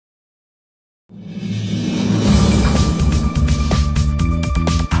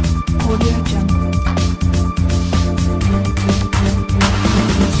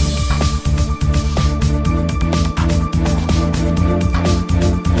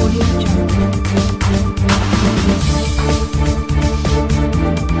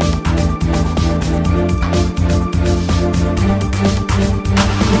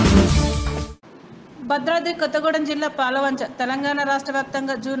జిల్లా పాలవంచ తెలంగాణ రాష్ట్ర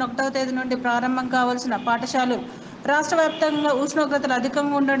వ్యాప్తంగా జూన్ 1వ తేదీ నుండి ప్రారంభం కావాల్సిన పాఠశాలలు రాష్ట్ర వ్యాప్తంగా ఉష్ణోగ్రతలు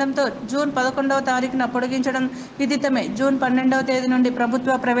అధికంగా ఉండడంతో జూన్ 11వ తారీఖున పొడిగించడం విదితమే. జూన్ 12వ తేదీ నుండి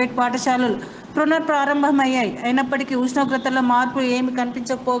ప్రభుత్వ, ప్రైవేట్ పాఠశాలలు పునఃప్రారంభమయ్యాయి. అయినప్పటికీ ఉష్ణోగ్రతల్లో మార్పు ఏమీ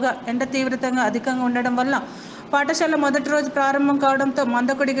కనిపించకపోగా ఎండ తీవ్రతంగా అధికంగా ఉండడం వల్ల పాఠశాల మొదటి రోజు ప్రారంభం కావడంతో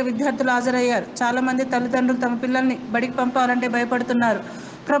మందకొడిగా విద్యార్థులు హాజరయ్యారు. చాలా మంది తల్లిదండ్రులు తమ పిల్లల్ని బడికి పంపాలంటే భయపడుతున్నారు.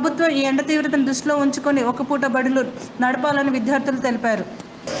 ప్రభుత్వం ఈ ఎండ తీవ్రతను దృష్టిలో ఉంచుకొని ఒక పూట బడులు నడపాలని విద్యార్థులు తెలిపారు.